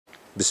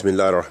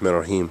Bismillah ar-Rahman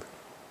ar-Rahim.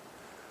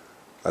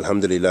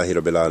 Alhamdulillahi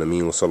Rabbil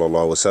Alameen wa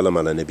sallallahu wa sallam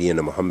ala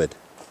nabiyyina Muhammad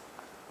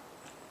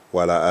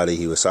wa ala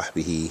alihi wa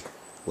sahbihi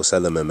wa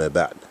sallam ma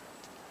ba'd.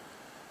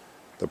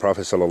 The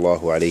Prophet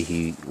sallallahu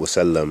alayhi wa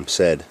sallam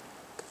said,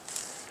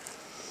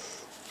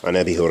 عن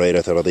أبي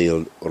هريرة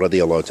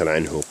رضي الله تعالى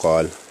عنه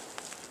قال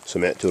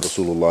سمعت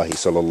رسول الله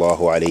صلى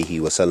الله عليه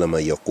وسلم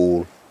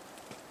يقول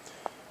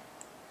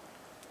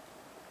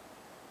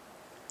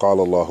قال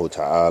الله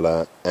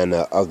تعالى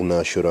أنا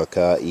أغنى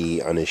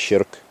شركائي عن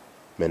الشرك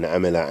من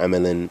عمل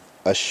عملا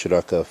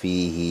أشرك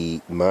فيه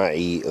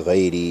معي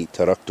غيري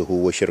تركته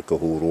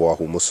وشركه رواه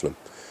Muslim.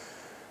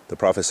 The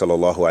Prophet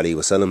sallallahu alaihi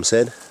wasallam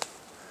said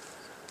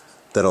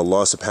that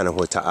Allah subhanahu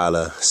wa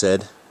ta'ala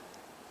said,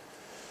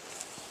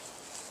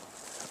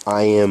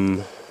 I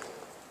am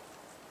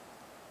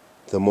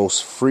the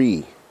most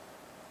free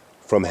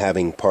from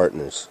having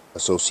partners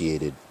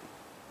associated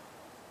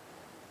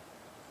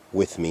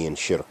with me in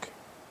shirk.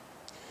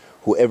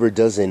 Whoever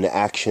does an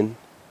action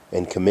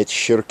and commits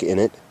shirk in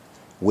it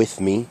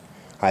with me,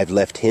 I've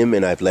left him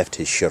and I've left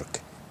his shirk.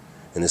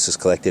 And this is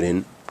collected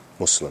in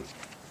Muslim.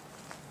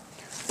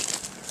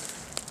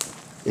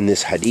 In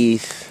this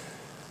Hadeeth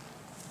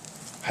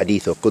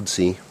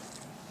al-Qudsi,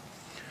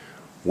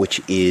 which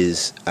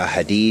is a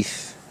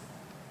Hadeeth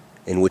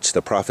in which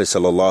the Prophet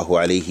sallallahu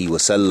alaihi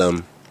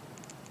wasallam,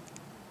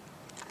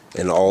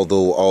 and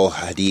although all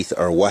Hadith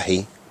are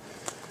wahi,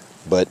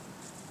 but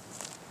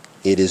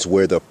it is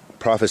where the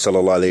Prophet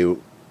sallallahu alaihi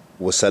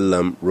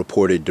wasallam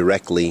reported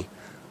directly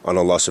on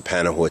Allah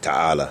subhanahu wa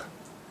ta'ala,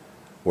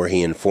 where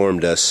he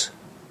informed us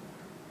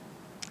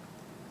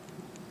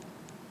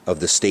of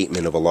the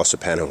statement of Allah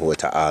subhanahu wa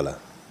ta'ala.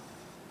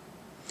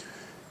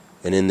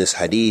 And in this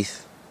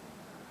hadith,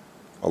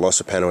 Allah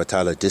subhanahu wa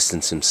ta'ala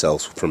distanced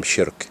himself from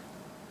shirk,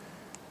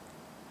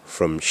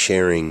 from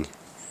sharing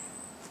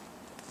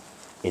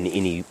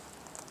in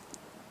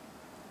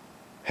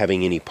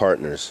having any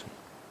partners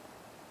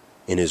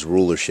in his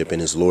rulership, in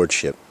his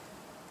lordship,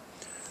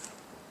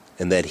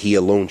 and that he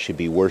alone should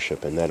be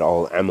worshipped, and that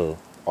all amal,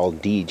 all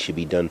deeds should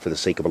be done for the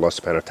sake of Allah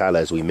subhanahu wa ta'ala,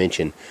 as we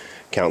mentioned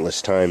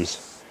countless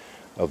times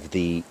of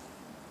the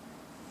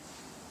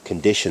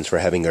conditions for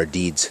having our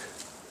deeds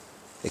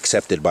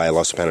accepted by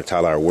Allah subhanahu wa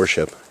ta'ala, our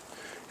worship,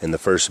 and the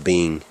first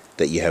being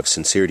that you have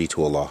sincerity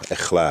to Allah,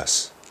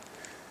 ikhlas,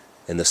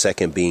 and the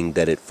second being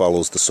that it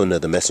follows the sunnah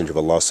of the Messenger of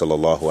Allah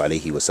sallallahu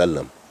alaihi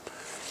wasallam.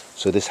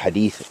 So this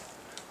hadith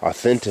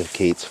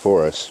authenticates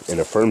for us and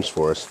affirms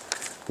for us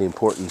the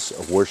importance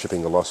of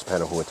worshipping Allah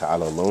subhanahu wa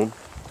ta'ala alone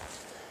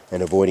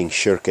and avoiding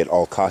shirk at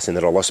all costs, and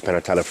that Allah subhanahu wa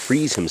ta'ala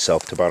frees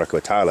himself tabarak wa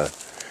ta'ala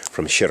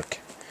from shirk,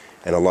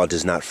 and Allah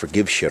does not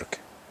forgive shirk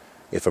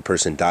if a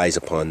person dies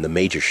upon the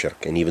major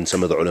shirk, and even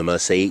some of the ulama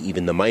say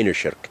even the minor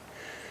shirk.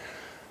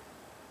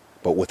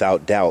 But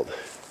without doubt,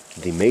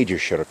 the major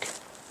shirk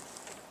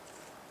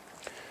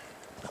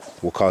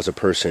will cause a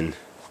person,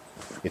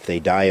 if they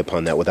die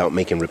upon that without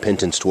making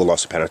repentance to Allah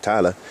subhanahu wa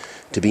ta'ala,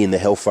 to be in the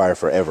hellfire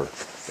forever.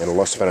 And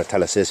Allah subhanahu wa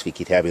ta'ala says fi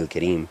kitab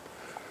al-kareem,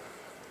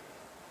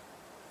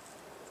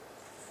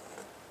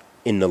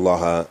 Inna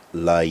Allah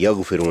la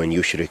yaghfiru an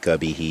yushrika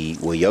bihi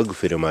wa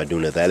yaghfiru ma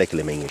duna dhalika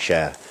liman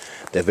yasha.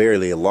 That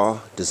verily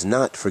Allah does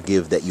not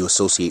forgive that you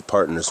associate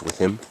partners with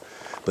him,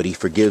 but he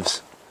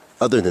forgives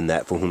other than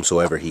that for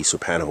whomsoever he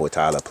subhanahu wa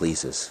ta'ala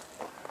pleases.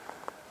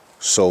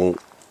 So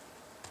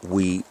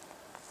we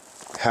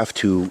have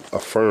to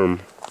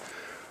affirm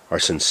our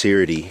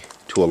sincerity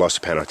to Allah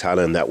subhanahu wa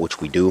ta'ala in that which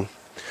we do,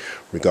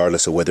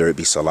 regardless of whether it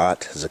be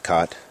salat,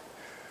 zakat,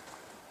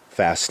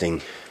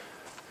 fasting,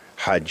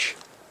 hajj,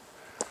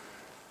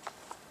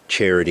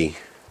 charity,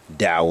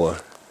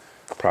 da'wah,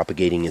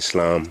 propagating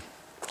Islam,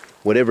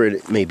 whatever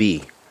it may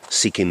be,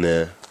 seeking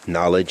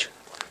knowledge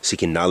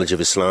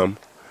of Islam.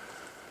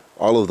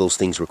 All of those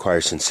things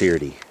require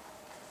sincerity.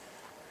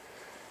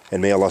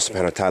 And may Allah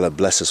subhanahu wa ta'ala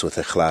bless us with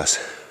ikhlas,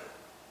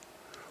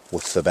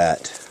 with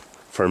thabat,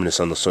 firmness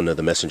on the sunnah of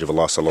the Messenger of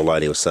Allah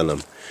sallallahu alaihi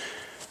wasallam,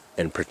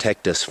 and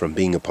protect us from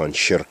being upon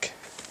shirk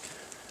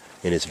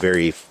in its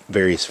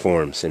various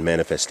forms and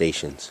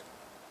manifestations.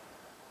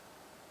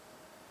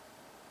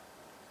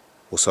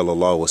 Wa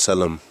sallallahu wa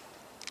sallam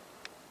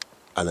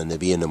ala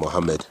nabiyyina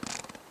Muhammad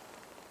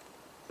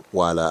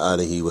wa ala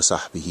alihi wa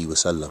sahbihi wa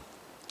sallam.